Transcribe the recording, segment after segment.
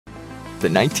The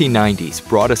 1990s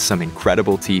brought us some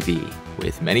incredible TV,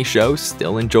 with many shows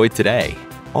still enjoyed today.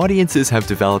 Audiences have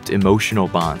developed emotional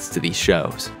bonds to these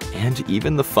shows, and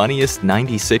even the funniest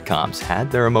 90s sitcoms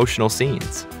had their emotional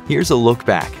scenes. Here's a look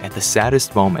back at the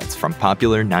saddest moments from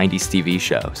popular 90s TV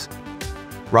shows.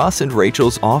 Ross and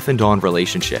Rachel's off and on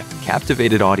relationship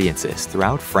captivated audiences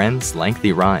throughout Friends'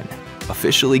 lengthy run.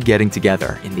 Officially getting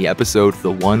together in the episode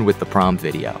The One with the Prom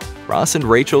video, Ross and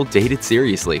Rachel dated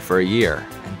seriously for a year,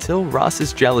 until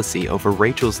Ross's jealousy over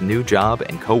Rachel's new job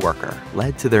and coworker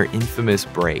led to their infamous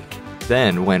break.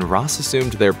 Then, when Ross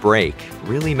assumed their break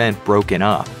really meant broken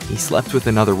up, he slept with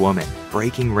another woman,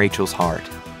 breaking Rachel's heart.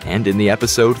 And in the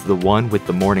episode The One with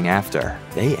the Morning After,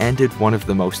 they ended one of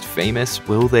the most famous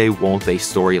will they, won't they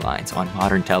storylines on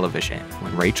modern television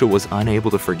when Rachel was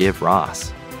unable to forgive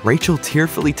Ross. Rachel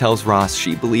tearfully tells Ross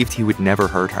she believed he would never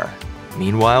hurt her.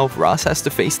 Meanwhile, Ross has to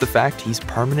face the fact he's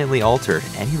permanently altered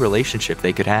any relationship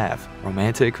they could have,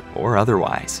 romantic or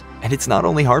otherwise. And it's not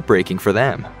only heartbreaking for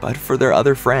them, but for their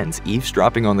other friends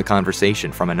eavesdropping on the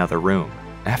conversation from another room.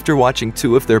 After watching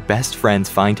two of their best friends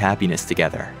find happiness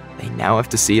together, they now have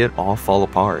to see it all fall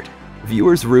apart.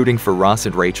 Viewers rooting for Ross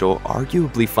and Rachel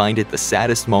arguably find it the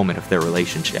saddest moment of their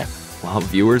relationship, while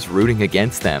viewers rooting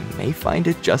against them may find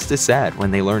it just as sad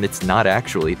when they learn it's not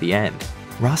actually the end.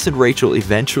 Ross and Rachel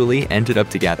eventually ended up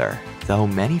together, though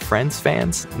many Friends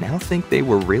fans now think they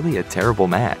were really a terrible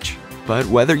match. But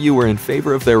whether you were in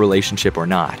favor of their relationship or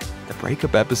not, the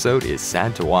breakup episode is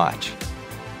sad to watch.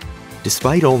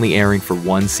 Despite only airing for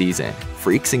one season,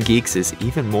 Freaks and Geeks is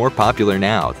even more popular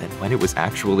now than when it was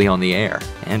actually on the air,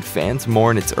 and fans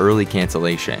mourn its early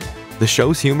cancellation. The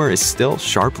show's humor is still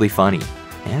sharply funny,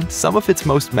 and some of its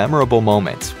most memorable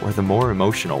moments were the more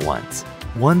emotional ones.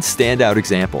 One standout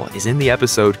example is in the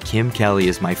episode Kim Kelly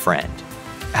is My Friend.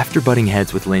 After butting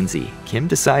heads with Lindsay, Kim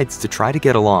decides to try to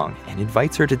get along and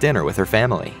invites her to dinner with her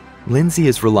family. Lindsay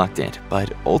is reluctant,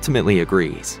 but ultimately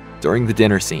agrees. During the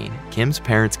dinner scene, Kim's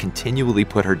parents continually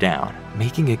put her down,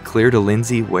 making it clear to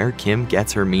Lindsay where Kim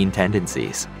gets her mean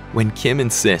tendencies. When Kim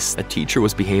insists a teacher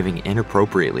was behaving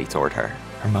inappropriately toward her,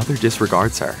 her mother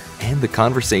disregards her, and the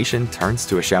conversation turns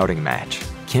to a shouting match.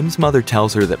 Kim's mother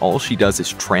tells her that all she does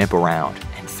is tramp around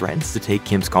and threatens to take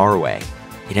Kim's car away.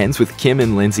 It ends with Kim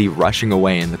and Lindsay rushing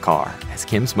away in the car as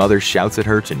Kim's mother shouts at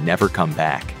her to never come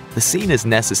back. The scene is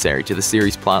necessary to the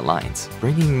series' plotlines,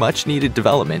 bringing much-needed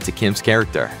development to Kim's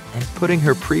character and putting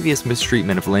her previous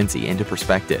mistreatment of Lindsay into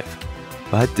perspective.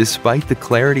 But despite the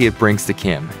clarity it brings to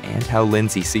Kim and how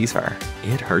Lindsay sees her,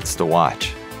 it hurts to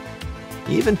watch.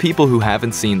 Even people who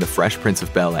haven't seen The Fresh Prince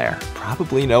of Bel-Air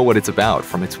probably know what it's about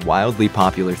from its wildly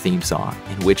popular theme song,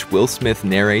 in which Will Smith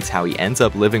narrates how he ends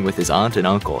up living with his aunt and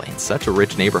uncle in such a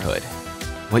rich neighborhood.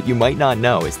 What you might not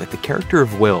know is that the character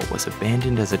of Will was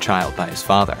abandoned as a child by his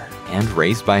father and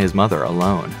raised by his mother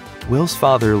alone. Will's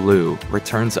father, Lou,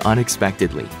 returns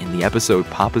unexpectedly in the episode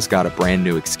Papa's Got a Brand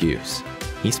New Excuse.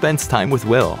 He spends time with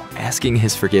Will, asking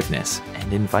his forgiveness,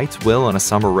 and invites Will on a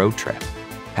summer road trip.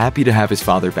 Happy to have his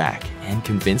father back, and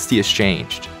convinced he has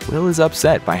changed, Will is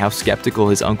upset by how skeptical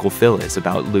his Uncle Phil is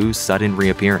about Lou's sudden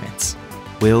reappearance.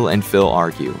 Will and Phil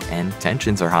argue, and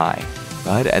tensions are high.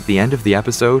 But at the end of the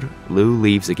episode, Lou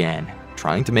leaves again,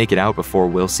 trying to make it out before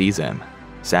Will sees him.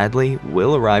 Sadly,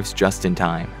 Will arrives just in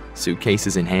time,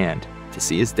 suitcases in hand, to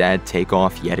see his dad take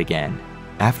off yet again.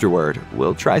 Afterward,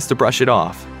 Will tries to brush it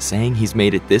off, saying he's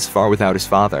made it this far without his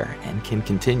father and can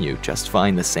continue just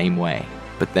fine the same way.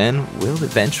 But then, Will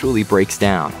eventually breaks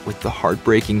down with the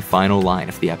heartbreaking final line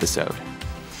of the episode.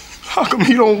 How come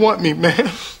you don't want me, man?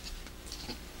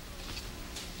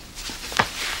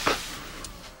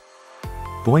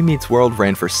 Boy Meets World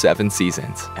ran for 7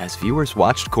 seasons, as viewers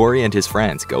watched Corey and his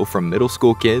friends go from middle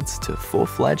school kids to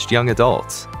full-fledged young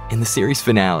adults. In the series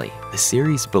finale, the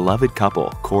series' beloved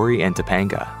couple, Corey and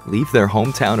Topanga, leave their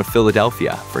hometown of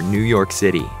Philadelphia for New York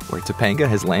City, where Topanga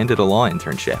has landed a law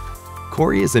internship.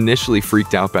 Corey is initially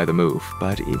freaked out by the move,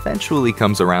 but eventually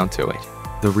comes around to it.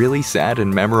 The really sad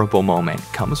and memorable moment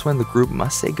comes when the group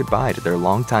must say goodbye to their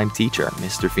longtime teacher,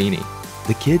 Mr. Feeney.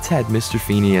 The kids had Mr.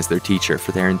 Feeney as their teacher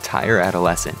for their entire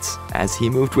adolescence, as he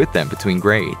moved with them between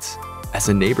grades. As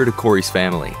a neighbor to Corey's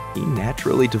family, he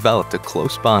naturally developed a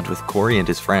close bond with Corey and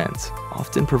his friends,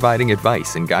 often providing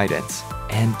advice and guidance.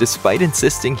 And despite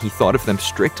insisting he thought of them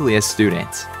strictly as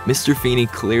students, Mr. Feeney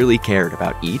clearly cared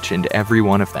about each and every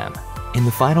one of them. In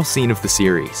the final scene of the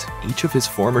series, each of his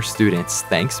former students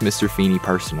thanks Mr. Feeney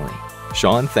personally.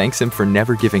 Sean thanks him for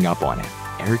never giving up on him.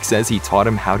 Eric says he taught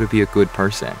him how to be a good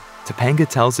person. Topanga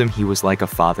tells him he was like a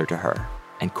father to her.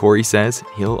 And Corey says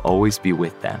he'll always be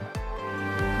with them.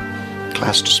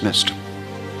 Class dismissed.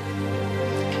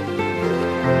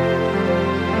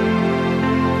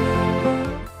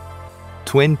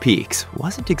 Twin Peaks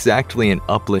wasn't exactly an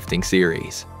uplifting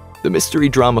series. The mystery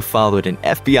drama followed an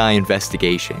FBI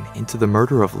investigation into the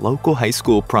murder of local high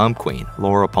school prom queen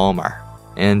Laura Palmer,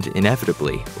 and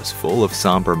inevitably was full of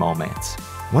somber moments.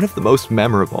 One of the most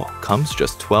memorable comes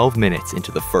just 12 minutes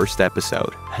into the first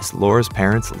episode as Laura's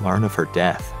parents learn of her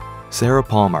death. Sarah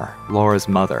Palmer, Laura's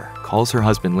mother, calls her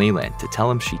husband Leland to tell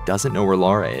him she doesn't know where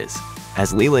Laura is.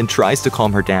 As Leland tries to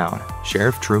calm her down,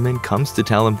 Sheriff Truman comes to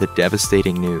tell him the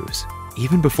devastating news.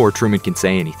 Even before Truman can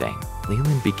say anything,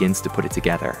 Leland begins to put it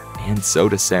together, and so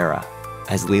does Sarah.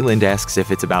 As Leland asks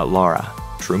if it's about Laura,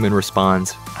 Truman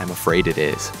responds, "I'm afraid it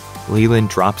is." Leland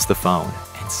drops the phone,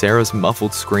 and Sarah's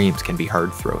muffled screams can be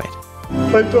heard through it.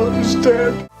 My daughter's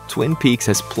dead. Twin Peaks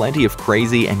has plenty of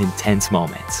crazy and intense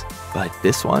moments, but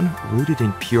this one, rooted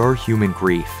in pure human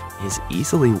grief, is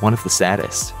easily one of the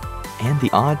saddest. And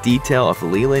the odd detail of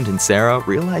Leland and Sarah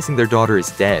realizing their daughter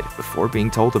is dead before being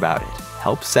told about it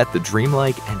helps set the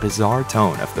dreamlike and bizarre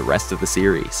tone of the rest of the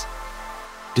series.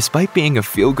 Despite being a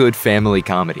feel-good family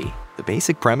comedy, the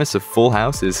basic premise of Full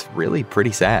House is really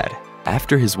pretty sad.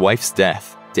 After his wife's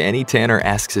death, Danny Tanner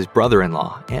asks his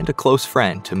brother-in-law and a close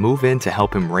friend to move in to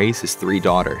help him raise his 3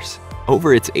 daughters.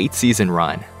 Over its 8-season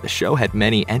run, the show had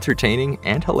many entertaining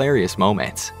and hilarious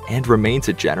moments, and remains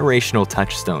a generational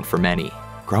touchstone for many.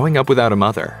 Growing up without a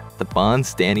mother, the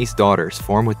bonds Danny's daughters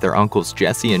form with their uncles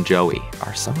Jesse and Joey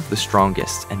are some of the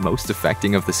strongest and most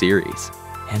affecting of the series.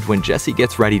 And when Jesse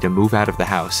gets ready to move out of the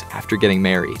house after getting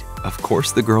married, of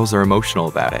course the girls are emotional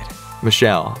about it.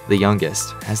 Michelle, the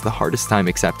youngest, has the hardest time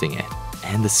accepting it,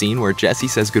 and the scene where Jesse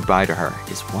says goodbye to her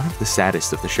is one of the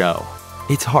saddest of the show.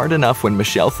 It's hard enough when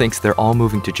Michelle thinks they're all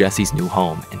moving to Jesse's new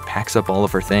home and packs up all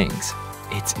of her things.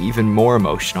 It's even more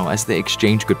emotional as they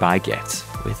exchange goodbye gifts,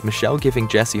 with Michelle giving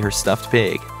Jesse her stuffed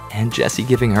pig, and Jesse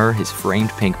giving her his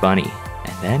framed pink bunny,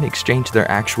 and then exchange their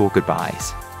actual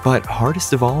goodbyes. But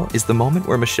hardest of all is the moment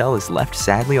where Michelle is left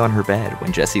sadly on her bed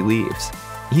when Jesse leaves.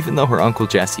 Even though her Uncle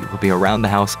Jesse will be around the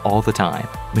house all the time,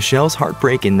 Michelle's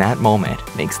heartbreak in that moment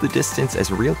makes the distance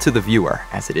as real to the viewer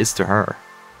as it is to her.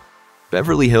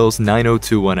 Beverly Hills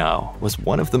 90210 was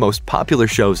one of the most popular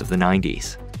shows of the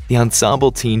 90s. The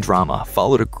ensemble teen drama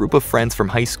followed a group of friends from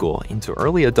high school into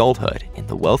early adulthood in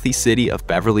the wealthy city of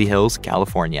Beverly Hills,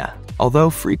 California. Although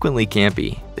frequently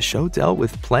campy, the show dealt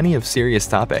with plenty of serious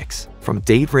topics, from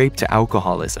date rape to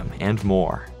alcoholism and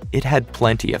more. It had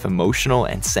plenty of emotional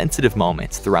and sensitive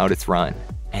moments throughout its run,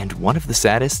 and one of the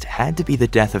saddest had to be the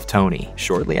death of Toni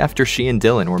shortly after she and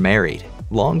Dylan were married.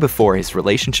 Long before his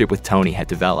relationship with Toni had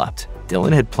developed,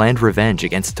 Dylan had planned revenge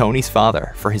against Toni's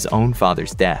father for his own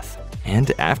father's death.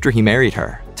 And after he married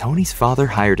her, Toni's father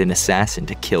hired an assassin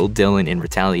to kill Dylan in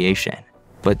retaliation.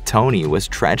 But Toni was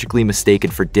tragically mistaken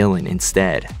for Dylan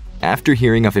instead. After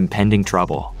hearing of impending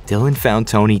trouble, Dylan found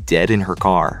Toni dead in her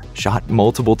car, shot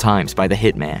multiple times by the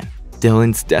hitman.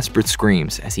 Dylan's desperate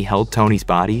screams as he held Toni's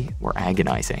body were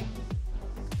agonizing.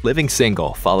 Living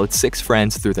Single followed 6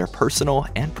 friends through their personal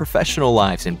and professional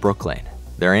lives in Brooklyn,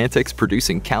 their antics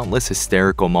producing countless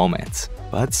hysterical moments.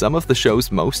 But some of the show's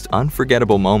most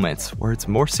unforgettable moments were its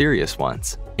more serious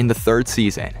ones. In the 3rd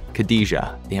season,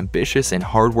 Khadijah, the ambitious and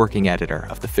hardworking editor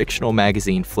of the fictional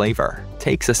magazine Flavor,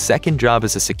 takes a second job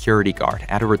as a security guard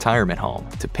at a retirement home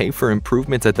to pay for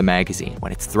improvements at the magazine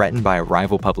when it's threatened by a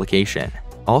rival publication.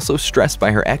 Also stressed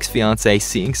by her ex-fiancé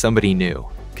seeing somebody new,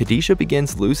 Khadijah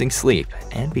begins losing sleep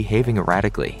and behaving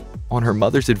erratically. On her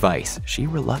mother's advice, she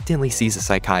reluctantly sees a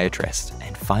psychiatrist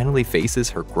and finally faces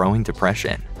her growing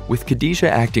depression. With Khadijah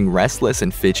acting restless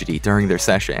and fidgety during their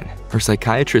session, her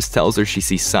psychiatrist tells her she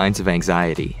sees signs of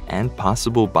anxiety and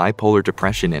possible bipolar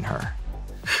depression in her.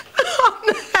 I'm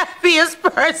the happiest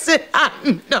person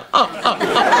I know.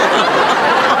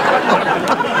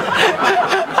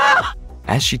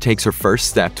 As she takes her first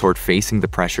step toward facing the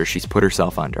pressure she's put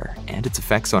herself under and its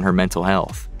effects on her mental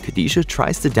health, Khadijah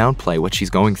tries to downplay what she's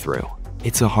going through.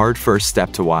 It's a hard first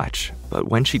step to watch, but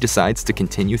when she decides to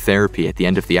continue therapy at the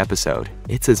end of the episode,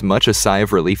 it's as much a sigh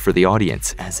of relief for the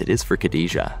audience as it is for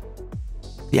Khadijah.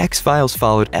 The X-Files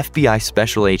followed FBI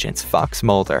Special Agents Fox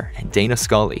Mulder and Dana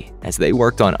Scully as they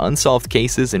worked on unsolved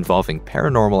cases involving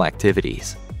paranormal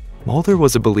activities. Mulder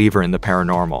was a believer in the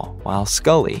paranormal, while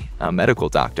Scully, a medical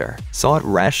doctor, sought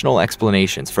rational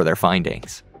explanations for their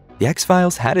findings. The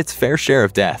X-Files had its fair share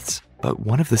of deaths, but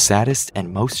one of the saddest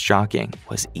and most shocking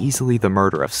was easily the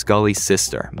murder of Scully's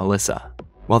sister, Melissa.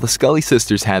 While the Scully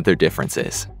sisters had their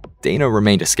differences, Dana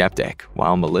remained a skeptic,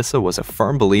 while Melissa was a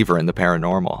firm believer in the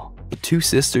paranormal. The 2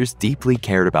 sisters deeply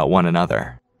cared about one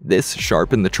another. This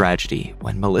sharpened the tragedy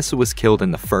when Melissa was killed in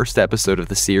the first episode of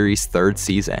the series' 3rd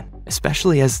season,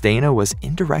 especially as Dana was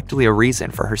indirectly a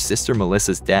reason for her sister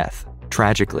Melissa's death.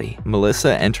 Tragically,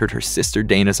 Melissa entered her sister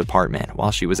Dana's apartment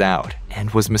while she was out and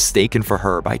was mistaken for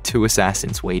her by two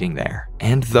assassins waiting there.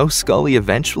 And though Scully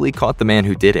eventually caught the man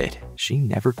who did it, she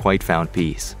never quite found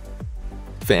peace.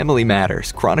 Family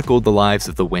Matters chronicled the lives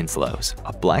of the Winslows,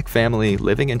 a black family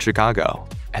living in Chicago.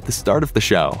 At the start of the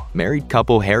show, married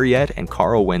couple Harriet and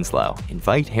Carl Winslow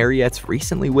invite Harriet's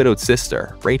recently widowed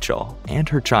sister, Rachel, and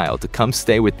her child to come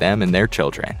stay with them and their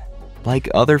children. Like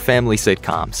other family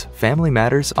sitcoms, Family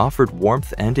Matters offered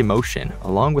warmth and emotion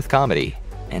along with comedy,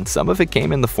 and some of it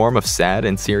came in the form of sad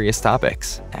and serious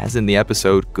topics, as in the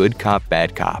episode Good Cop,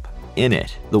 Bad Cop. In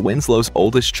it, the Winslows'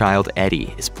 oldest child,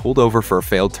 Eddie, is pulled over for a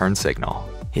failed turn signal.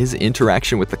 His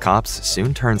interaction with the cops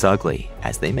soon turns ugly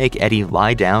as they make Eddie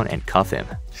lie down and cuff him.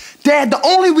 Dad, the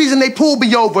only reason they pulled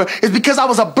me over is because I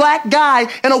was a black guy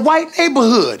in a white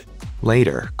neighborhood.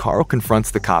 Later, Carl confronts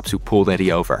the cops who pulled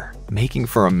Eddie over, making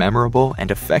for a memorable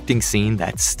and affecting scene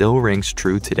that still rings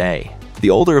true today. The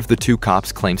older of the two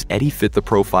cops claims Eddie fit the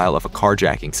profile of a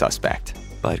carjacking suspect,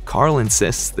 but Carl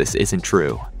insists this isn't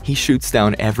true. He shoots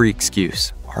down every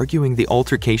excuse, arguing the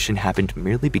altercation happened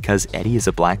merely because Eddie is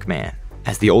a black man.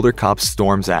 As the older cop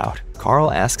storms out,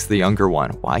 Carl asks the younger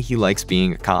one why he likes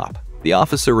being a cop. The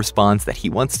officer responds that he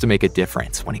wants to make a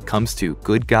difference when it comes to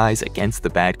good guys against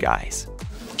the bad guys.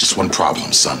 Just one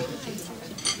problem, son.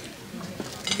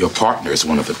 Your partner is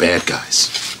one of the bad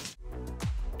guys.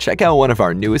 Check out one of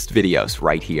our newest videos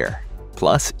right here.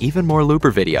 Plus, even more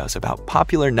Looper videos about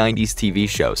popular 90s TV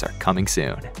shows are coming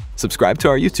soon. Subscribe to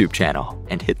our YouTube channel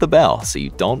and hit the bell so you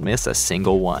don't miss a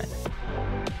single one.